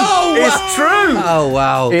true. It's true. Oh,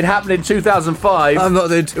 wow. It happened in 2005. I'm not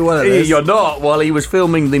doing too well at this. You're not. While he was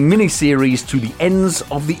filming the miniseries To the Ends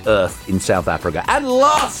of the Earth in South Africa. And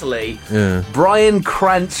lastly, Bryan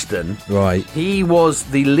Cranston. Right. He was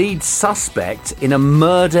the lead suspect in a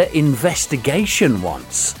murder investigation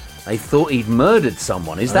once. They thought he'd murdered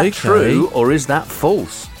someone. Is that true or is that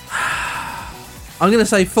false? I'm going to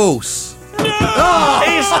say false.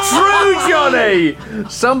 It's true, Johnny!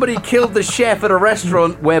 Somebody killed the chef at a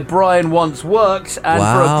restaurant where Bryan once worked, and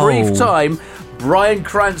for a brief time, Bryan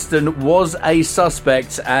Cranston was a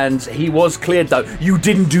suspect, and he was cleared, though. You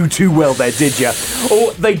didn't do too well there, did you?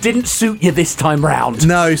 Or they didn't suit you this time round?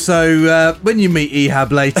 No, so when you meet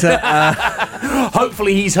Ehab later...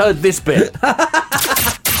 Hopefully he's heard this bit.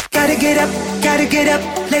 Gotta get up,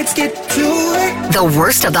 let's get to it. The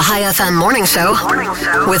worst of the High FM morning show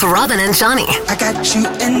with Robin and Johnny. I got you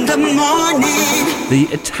in the morning. The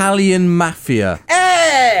Italian mafia.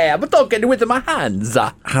 Hey, I'm talking with my hands.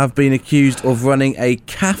 Have been accused of running a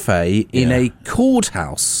cafe in a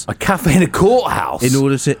courthouse. A cafe in a courthouse? In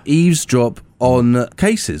order to eavesdrop on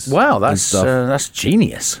cases. Wow, that's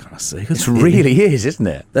genius. It really is, isn't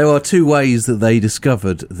it? There are two ways that they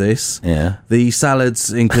discovered this. Yeah. The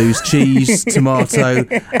salads includes cheese, tomato,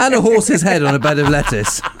 and a horse's head on a bed of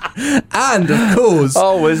lettuce. And, of course...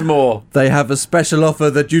 Oh, there's more. They have a special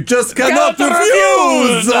offer that you just cannot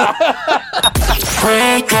refuse!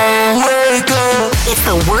 It's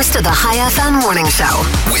the worst of the High FM morning show.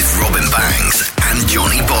 With Robin Banks and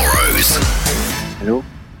Johnny Borrows. Hello?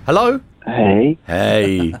 Hello? Hey.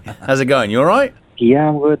 Hey. How's it going? You all right? Yeah,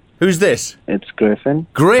 I'm good. Who's this? It's Griffin.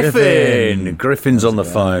 Griffin! Griffin's on the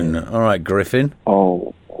phone. All right, Griffin.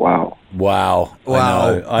 Oh, wow. Wow.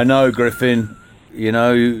 I know, Griffin. You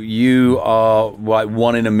know, you are like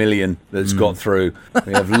 1 in a million that's got through.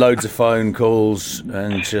 We have loads of phone calls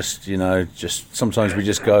and just sometimes we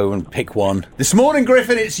just go and pick one. This morning,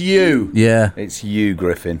 Griffin, it's you. Yeah. It's you,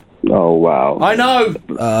 Griffin. Oh, wow. I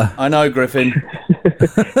know, Griffin.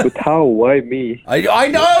 But how? Why me? I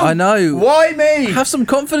know. Why me? Have some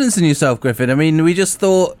confidence in yourself, Griffin. I mean, we just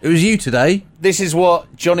thought it was you today. This is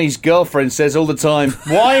what Johnny's girlfriend says all the time.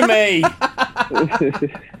 Why me?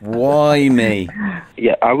 Why me?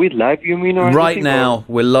 Yeah, are we live, you mean? Or right now.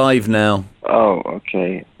 We're live now. Oh,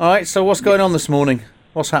 okay. All right, so what's going on this morning?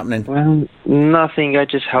 What's happening? Well, nothing. I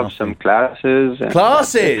just have some classes.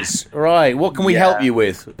 Classes? Right. What can we help you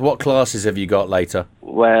with? What classes have you got later?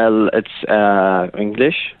 Well, it's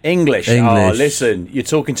English. English. Oh, listen, you're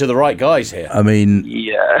talking to the right guys here. I mean...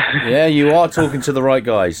 Yeah. Yeah, you are talking to the right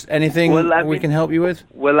guys. Anything we can help you with?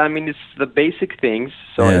 Well, I mean, it's the basic things,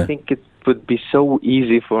 so I think it would be so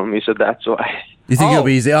easy for me, so that's why... You think it'll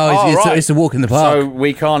be easy? It's a walk in the park. So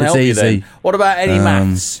we can't help you then. What about any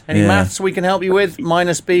maths? Any maths we can help you with?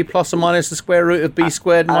 Minus b plus or minus the square root of b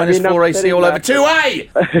squared minus 4ac all over 2a!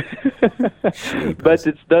 But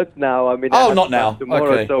it's not now. I mean, not now.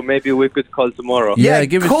 Tomorrow, okay. So maybe we could call tomorrow. Yeah,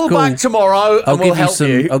 give us a call. Back tomorrow and we'll help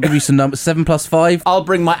you. I'll give you some numbers. 7 plus 5. I'll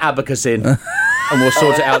bring my abacus in. And we'll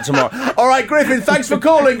sort it out tomorrow. All right, Griffin, thanks for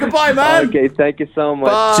calling. Goodbye, man. Okay, thank you so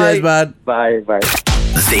much. Bye. Cheers, man. Bye.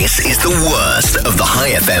 This is the worst of the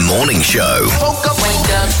High FM morning show. Wake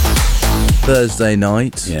up. Thursday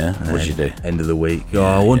night. Yeah, what'd you do? End of the week.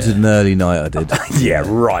 I wanted an early night, I did. Yeah,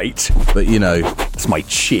 right. But, it's my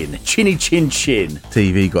chin. Chinny chin chin.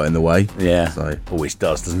 TV got in the way. Yeah, so always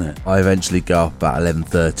does, doesn't it? I eventually go up about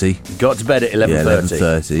 11:30. Got to bed at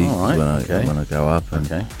 11:30? Yeah, 11:30 when I go up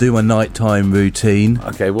and do my nighttime routine.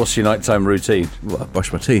 Okay, what's your nighttime routine? Well, I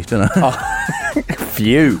brush my teeth, don't I?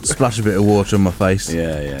 Phew. Splash a bit of water on my face.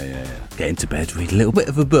 Yeah. get into bed, read a little bit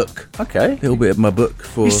of a book. Okay. A little bit of my book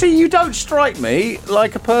for... You see, you don't strike me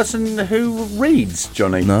like a person who reads,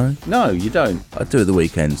 Johnny. No? No, you don't. I do at the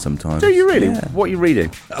weekend sometimes. Do you really? Yeah. What are you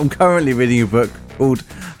reading? I'm currently reading a book called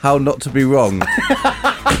How Not to Be Wrong.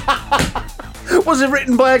 Was it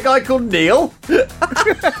written by a guy called Neil?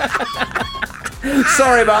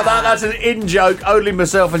 Sorry about that. That's an in-joke. Only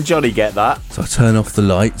myself and Johnny get that. So I turn off the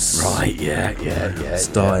lights. Right, yeah.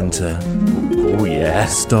 Starting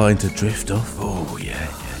to drift off. Oh, yeah,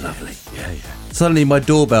 lovely. Yeah. Suddenly my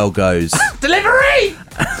doorbell goes. Delivery!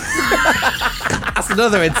 That's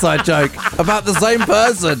another inside joke about the same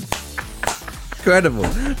person. Incredible.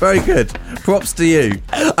 Very good. Props to you.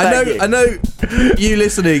 I know you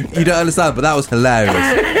listening, you don't understand, but that was hilarious.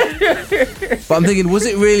 But I'm thinking, was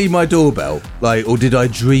it really my doorbell? Like, or did I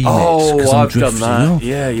dream it? Oh, I'm I've done that. off.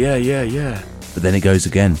 Yeah. But then it goes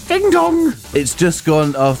again. Ding dong! It's just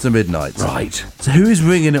gone after midnight. Right. So who is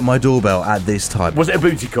ringing at my doorbell at this time? Was it a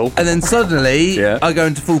booty call? And then suddenly, I go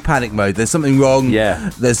into full panic mode. There's something wrong. Yeah.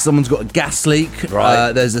 Someone's got a gas leak.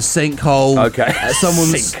 Right. There's a sinkhole. Okay.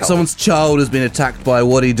 Someone's child has been attacked by a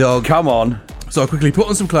waddy dog. Come on. So I quickly put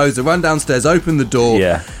on some clothes, I run downstairs, open the door.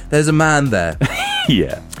 Yeah. There's a man there.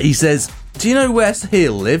 Yeah. He says, "Do you know where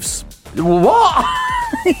Sahil lives?" What?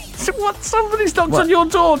 What? Somebody's knocked on your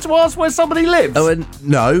door to ask where somebody lives? I went,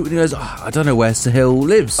 no. And he goes, I don't know where Sahil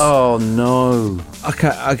lives. Oh, no.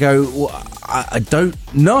 I go, well, I don't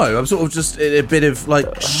know. I'm sort of just in a bit of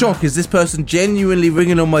shock. Is this person genuinely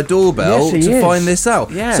ringing on my doorbell to find this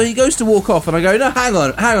out? Yeah. So he goes to walk off and I go, no, hang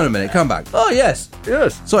on a minute, come back. Oh, yes.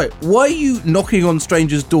 Sorry, why are you knocking on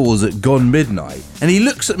strangers' doors at gone midnight? And he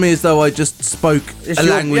looks at me as though I just spoke a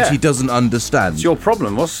language he doesn't understand. It's your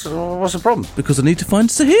problem. What's the problem? Because I need to find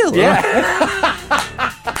Sahil. Yeah.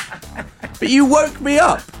 But you woke me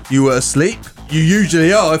up. You were asleep. You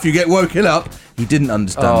usually are if you get woken up. He didn't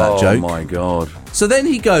understand that joke. Oh, my God. So then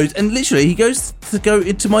he goes, and literally he goes to go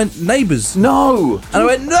into my neighbour's. No! And I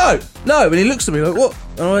went, no! And he looks at me like, what?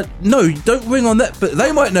 And I went, no, don't ring on that, but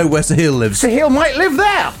they might know where Sahil lives. Sahil might live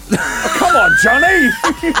there! Come on, Johnny!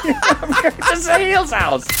 I'm going to Sahil's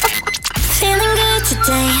house. Feeling good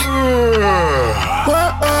today.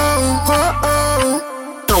 Whoa.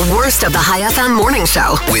 The worst of the High FM morning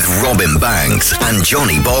show. With Robin Banks and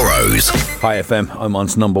Johnny Borrows. High FM,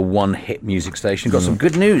 Oman's #1 hit music station. Got some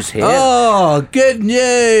good news here. Oh, good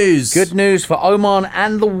news! Good news for Oman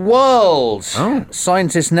and the world. Oh.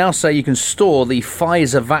 Scientists now say you can store the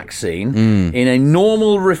Pfizer vaccine in a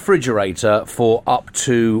normal refrigerator for up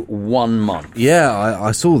to 1 month. Yeah,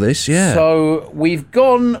 I saw this, yeah. So we've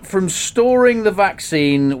gone from storing the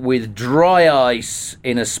vaccine with dry ice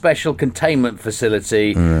in a special containment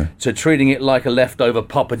facility to treating it like a leftover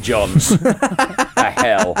Papa John's. The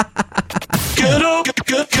hell. Get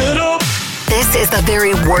up. This is the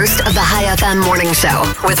very worst of the High FM morning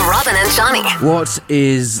show with Robin and Johnny. What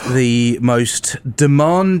is the most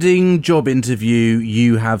demanding job interview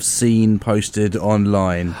you have seen posted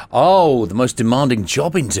online? Oh, the most demanding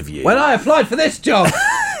job interview. When I applied for this job.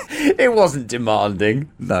 It wasn't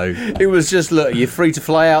demanding. No. It was just, look, you're free to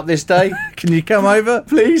fly out this day. Can you come over?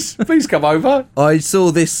 Please come over. I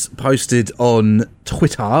saw this posted on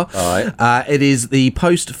Twitter. All right. It is the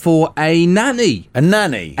post for a nanny. A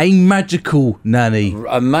nanny? A magical nanny.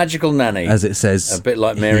 A magical nanny. As it says. A bit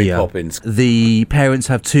like Mary Poppins. The parents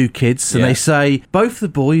have 2 kids and they say both the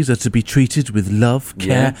boys are to be treated with love,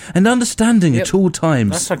 care and understanding at all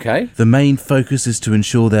times. That's okay. The main focus is to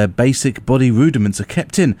ensure their basic body rudiments are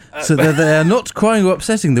kept in so that they are not crying or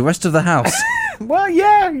upsetting the rest of the house. Well,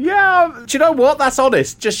 yeah. Do you know what? That's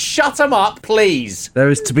honest. Just shut them up, please. There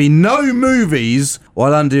is to be no movies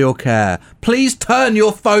while under your care. Please turn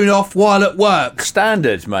your phone off while at work.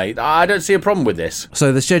 Standard, mate. I don't see a problem with this.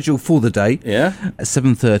 So the schedule for the day. Yeah. At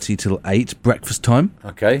 7:30 till 8, breakfast time.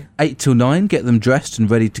 Okay. 8 till 9, get them dressed and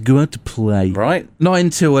ready to go out to play. Right. 9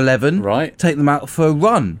 till 11. Right. Take them out for a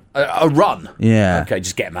run. A run? Yeah. Okay,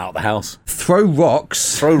 just get them out of the house. Throw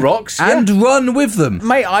rocks. Throw rocks? And run with them.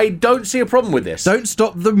 Mate, I don't see a problem with this. Don't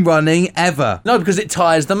stop them running ever. No, because it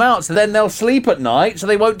tires them out, so then they'll sleep at night, so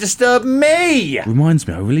they won't disturb me. Reminds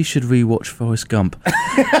me, I really should rewatch Forrest Gump.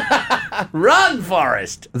 Run,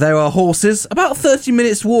 Forrest! There are horses. About 30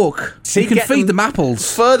 minutes walk. See, you can feed them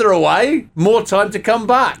apples. Further away, more time to come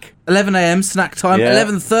back. 11 a.m. snack time.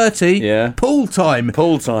 11:30 pool time.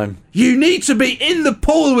 Pool time. You need to be in the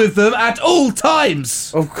pool with them at all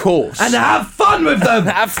times. Of course. And have fun with them.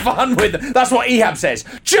 Have fun with them. That's what Ehab says.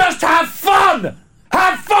 Just have fun.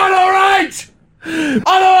 Have fun, all right?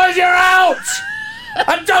 Otherwise you're out.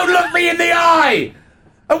 And don't look me in the eye.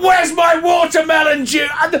 And where's my watermelon juice?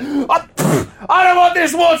 I don't want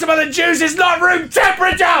this watermelon juice. It's not room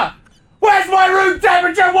temperature. Where's my room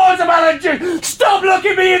temperature watermelon juice? Stop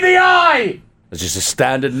looking me in the eye! It's just a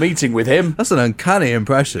standard meeting with him. That's an uncanny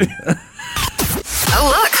impression.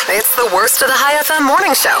 Oh, look, it's the worst of the High FM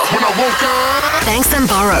morning show. When I woke up. Banks and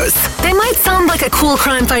Burrows. They might sound like a cool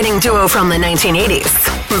crime-fighting duo from the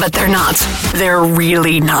 1980s, but they're not. They're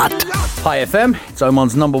really not. Hi FM, it's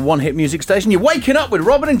Oman's #1 hit music station. You're waking up with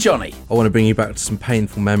Robin and Johnny. I want to bring you back to some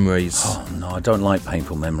painful memories. Oh, no, I don't like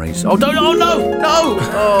painful memories. Oh, don't, oh, no!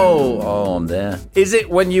 Oh, I'm there. Is it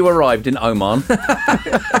when you arrived in Oman?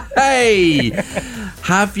 Hey!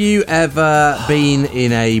 Have you ever been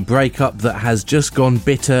in a breakup that has just gone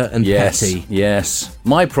bitter and petty? Yes.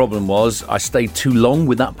 My problem was I stayed too long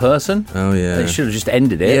with that person. Oh, yeah. They should have just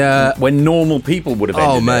ended it. Yeah. When normal people would have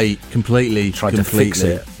ended it. Oh, mate, completely. Tried to fix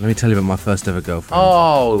it. Let me tell you about my first ever girlfriend.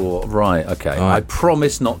 Oh, right, okay. Right. I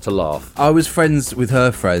promise not to laugh. I was friends with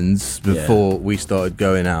her friends before we started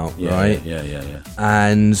going out, right? Yeah.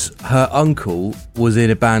 And her uncle was in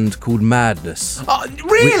a band called Madness. Oh,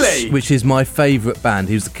 really? Which is my favourite band.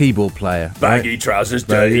 He was the keyboard player. Baggy trousers,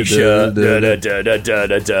 dirty shirt,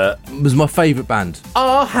 da-da-da-da-da-da-da. It was my favourite band.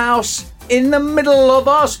 Our house in the middle of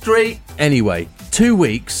our street. Anyway, 2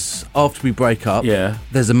 weeks after we break up,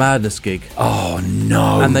 there's a Madness gig. Oh,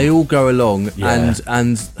 no. And they all go along,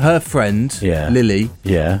 and her friend, Lily,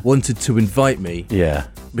 wanted to invite me. Yeah.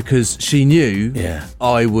 Because she knew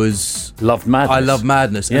I loved Madness. I love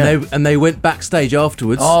Madness. And they went backstage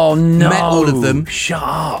afterwards. Oh, no. Met all of them. Shut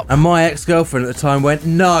up. And my ex-girlfriend at the time went,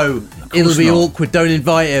 no, it'll be awkward, don't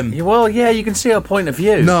invite him. Well, yeah, you can see her point of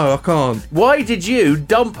view. No, I can't. Why did you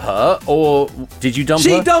dump her, or did you dump her?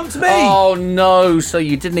 She dumped me! Oh, no, so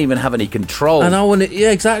you didn't even have any control. And I wanted,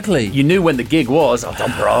 exactly. You knew when the gig was, I'll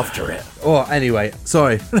dump her after it. Oh, anyway,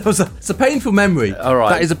 sorry. It's a painful memory. All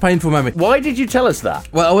right. That is a painful memory. Why did you tell us that?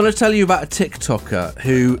 Well, I want to tell you about a TikToker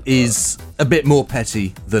who is a bit more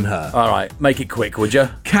petty than her. All right, make it quick, would you?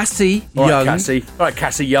 Cassie All Young. right,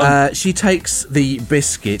 Cassie Young. She takes the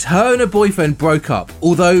biscuit. Her and her boyfriend broke up,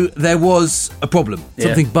 although there was a problem,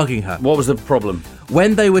 something bugging her. What was the problem?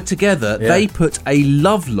 When they were together, they put a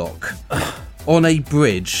love lock on a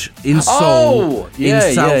bridge in Seoul in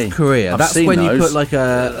South Korea. That's when you put like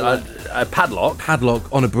a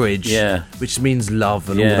padlock on a bridge, which means love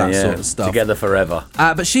and all that sort of stuff. Together forever.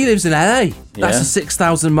 But she lives in LA. That's a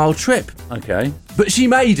 6,000 mile trip. Okay. But she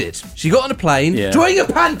made it. She got on a plane during a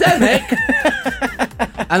pandemic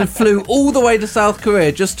and flew all the way to South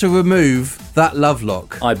Korea just to remove that love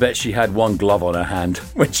lock. I bet she had one glove on her hand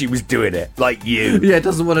when she was doing it, like you. Yeah,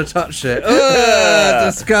 doesn't want to touch it.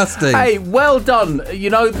 Disgusting. Hey, well done. You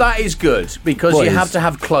know, that is good because you have to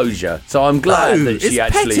have closure. So I'm glad that she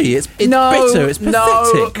actually... Petty. It's bitter. It's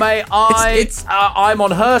pathetic. No, mate, I'm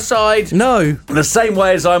on her side. No. The same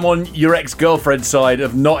way as I'm on your ex-girlfriend's side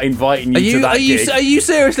of not inviting you to that gig. Are you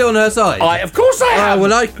seriously on her side? Of course I am.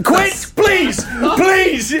 Well, Quit, please.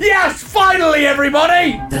 Please. Yes, finally,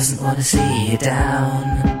 everybody. Doesn't want to see you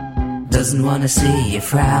down. Doesn't want to see you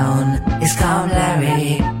frown. It's Calm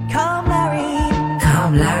Larry. Calm Larry.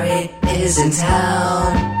 Calm Larry is in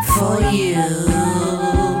town for you.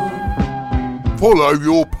 Follow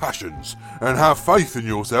your passions and have faith in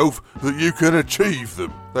yourself that you can achieve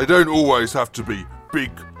them. They don't always have to be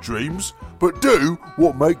big dreams, but do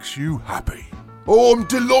what makes you happy. Oh, I'm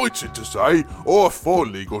delighted to say I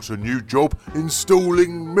finally got a new job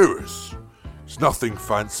installing mirrors. It's nothing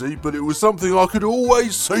fancy, but it was something I could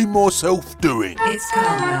always see myself doing. It's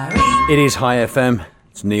Calm Larry. It is High FM.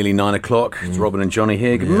 It's nearly 9 o'clock. It's Robin and Johnny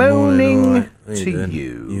here. Good morning to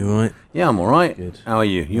you. You all right? Yeah, I'm all right. Good. How are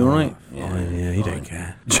you? You all right? Yeah, you don't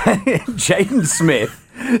care. Jaden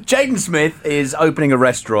Smith is opening a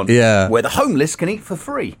restaurant where the homeless can eat for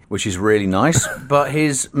free, which is really nice. But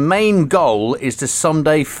his main goal is to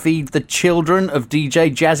someday feed the children of DJ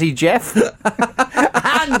Jazzy Jeff.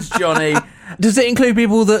 And Johnny... Does it include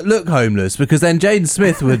people that look homeless? Because then Jaden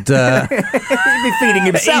Smith would... he'd be feeding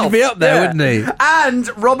himself. He'd be up there, wouldn't he? And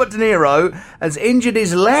Robert De Niro has injured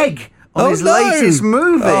his leg on his latest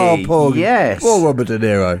movie. Oh, poor Robert De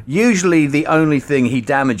Niro. Usually the only thing he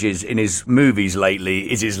damages in his movies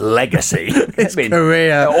lately is his legacy. His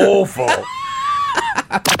career. Awful.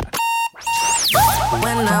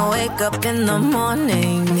 When I wake up in the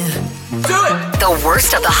morning. Do it! The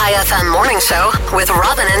worst of the High FM morning show with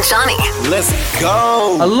Robin and Johnny. Let's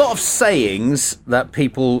go! A lot of sayings that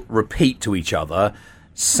people repeat to each other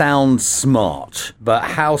sound smart, but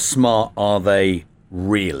how smart are they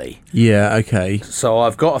really? Yeah, okay. So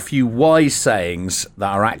I've got a few wise sayings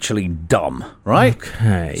that are actually dumb, right?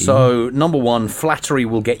 Okay. So, number one, flattery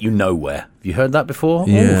will get you nowhere. Have you heard that before?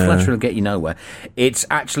 Yeah. Flattery will get you nowhere. It's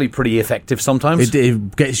actually pretty effective sometimes.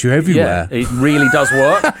 It gets you everywhere. Yeah, it really does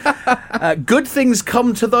work. Good things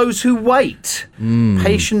come to those who wait.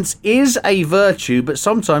 Patience is a virtue, but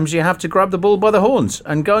sometimes you have to grab the bull by the horns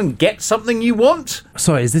and go and get something you want.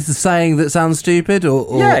 Sorry, is this a saying that sounds stupid?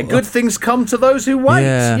 Or yeah, good things come to those who wait.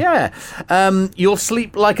 Yeah. You'll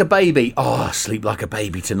sleep like a baby. Oh, sleep like a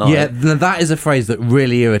baby tonight. Yeah, that is a phrase that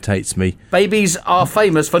really irritates me. Babies are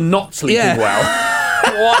famous for not sleeping well.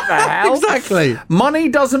 What the hell? Exactly. Money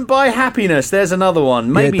doesn't buy happiness. There's another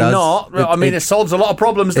one. Maybe it does. not. It solves a lot of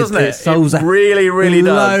problems, doesn't it? It solves really, really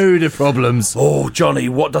does. Load of problems. Oh, Johnny,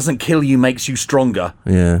 what doesn't kill you makes you stronger.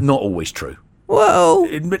 Yeah. Not always true. Well,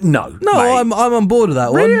 no, I'm on board with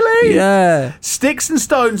that one. Really? Yeah. Sticks and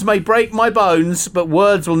stones may break my bones, but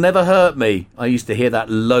words will never hurt me. I used to hear that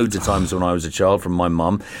loads of times when I was a child from my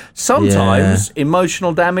mum. Sometimes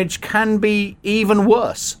emotional damage can be even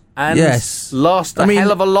worse. And last a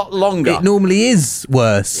hell of a lot longer. It normally is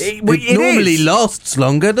worse. It normally lasts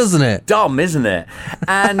longer, doesn't it? Dumb, isn't it?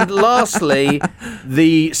 And lastly,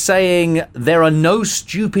 the saying, there are no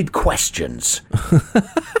stupid questions.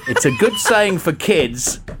 It's a good saying for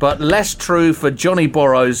kids, but less true for Johnny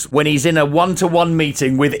Borrows when he's in a one-to-one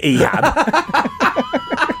meeting with Ehab.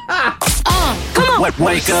 Come on.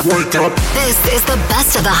 Wake up. This is the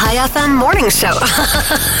best of the High FM morning show.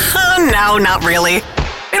 No, not really.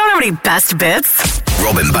 We don't have any best bits.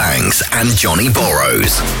 Robin Banks and Johnny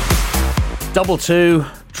Borrows. 22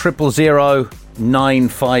 000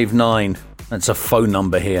 959. That's a phone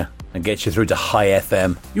number here. And gets you through to High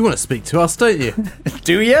FM. You want to speak to us, don't you?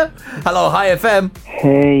 Do you? Hello, High FM.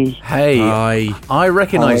 Hey. Hi. I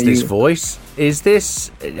recognise this voice. Is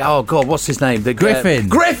this... Oh, God, what's his name? Griffin.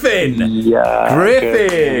 Griffin! Yeah.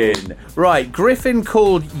 Griffin! Right, Griffin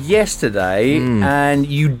called yesterday and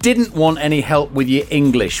you didn't want any help with your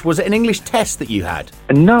English. Was it an English test that you had?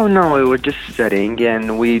 No, we were just studying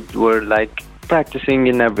and we were practicing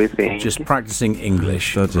and everything. Just practicing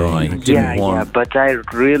English. Right. Yeah, but I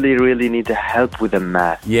really need the help with the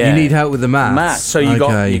math. Yeah. You need help with the maths? Maths. So you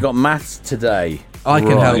got maths today. I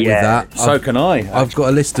can help with that. So can I. I've got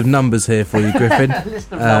a list of numbers here for you, Griffin.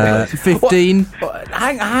 15.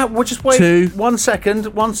 Just wait 2. 1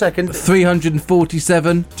 second.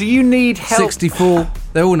 347. Do you need help? 64.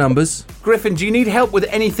 They're all numbers. Griffin, do you need help with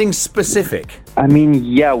anything specific? I mean,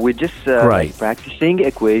 yeah, we're just practicing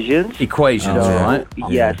equations. Equations, right?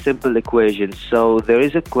 Yeah, simple equations. So there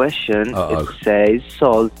is a question. Uh-oh. It says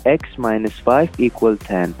solve x minus 5 equals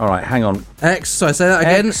 10. All right, hang on. Sorry, say that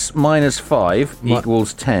again. X minus 5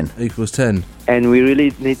 equals 10. Equals 10. And we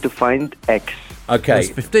really need to find x. Okay. It's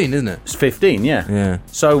 15, isn't it? It's 15, yeah.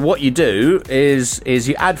 So what you do is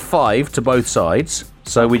you add 5 to both sides.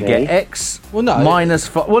 So we'd get x minus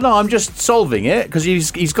 5. Well, no, I'm just solving it because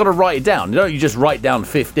he's got to write it down. You don't just write down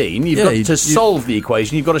 15. You've got to solve the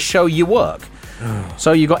equation. You've got to show your work.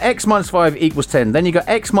 So you got x minus 5 equals 10. Then you got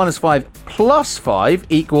x minus 5 plus 5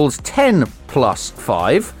 equals 10 plus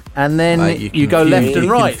 5. And then you go left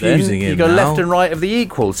and right. You go left and right of the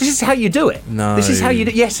equals. This is how you do it. No. This is how you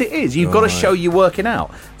do. Yes, it is. You've got to show you're working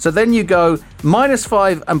out. So then you go minus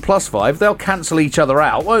 5 and plus 5. They'll cancel each other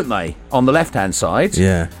out, won't they? On the left-hand side.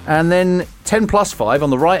 Yeah. And then 10 plus 5 on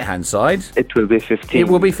the right-hand side. It will be 15. It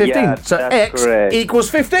will be 15. Yeah, so that's x correct. equals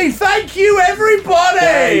 15. Thank you, everybody!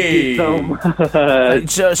 Thank you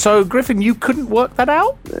so much. So, Griffin, you couldn't work that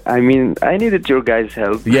out? I mean, I needed your guys'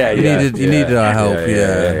 help. Yeah, You needed our help,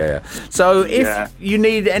 yeah. So if you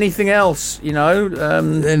need anything else,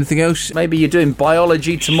 anything else? Maybe you're doing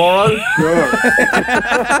biology tomorrow.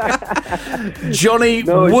 Johnny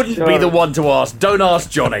wouldn't be the one to ask. Don't ask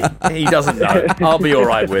Johnny. He doesn't know. I'll be all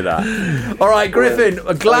right with that. All right, Griffin,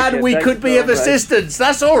 glad we could be of assistance.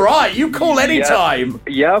 That's all right. You call anytime.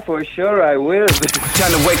 Yeah, for sure I will.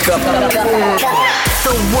 Time to wake up.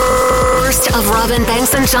 The worst of Robin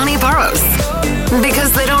Banks and Johnny Borrows.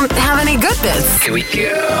 Because they don't have any good bits. Here we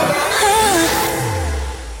go.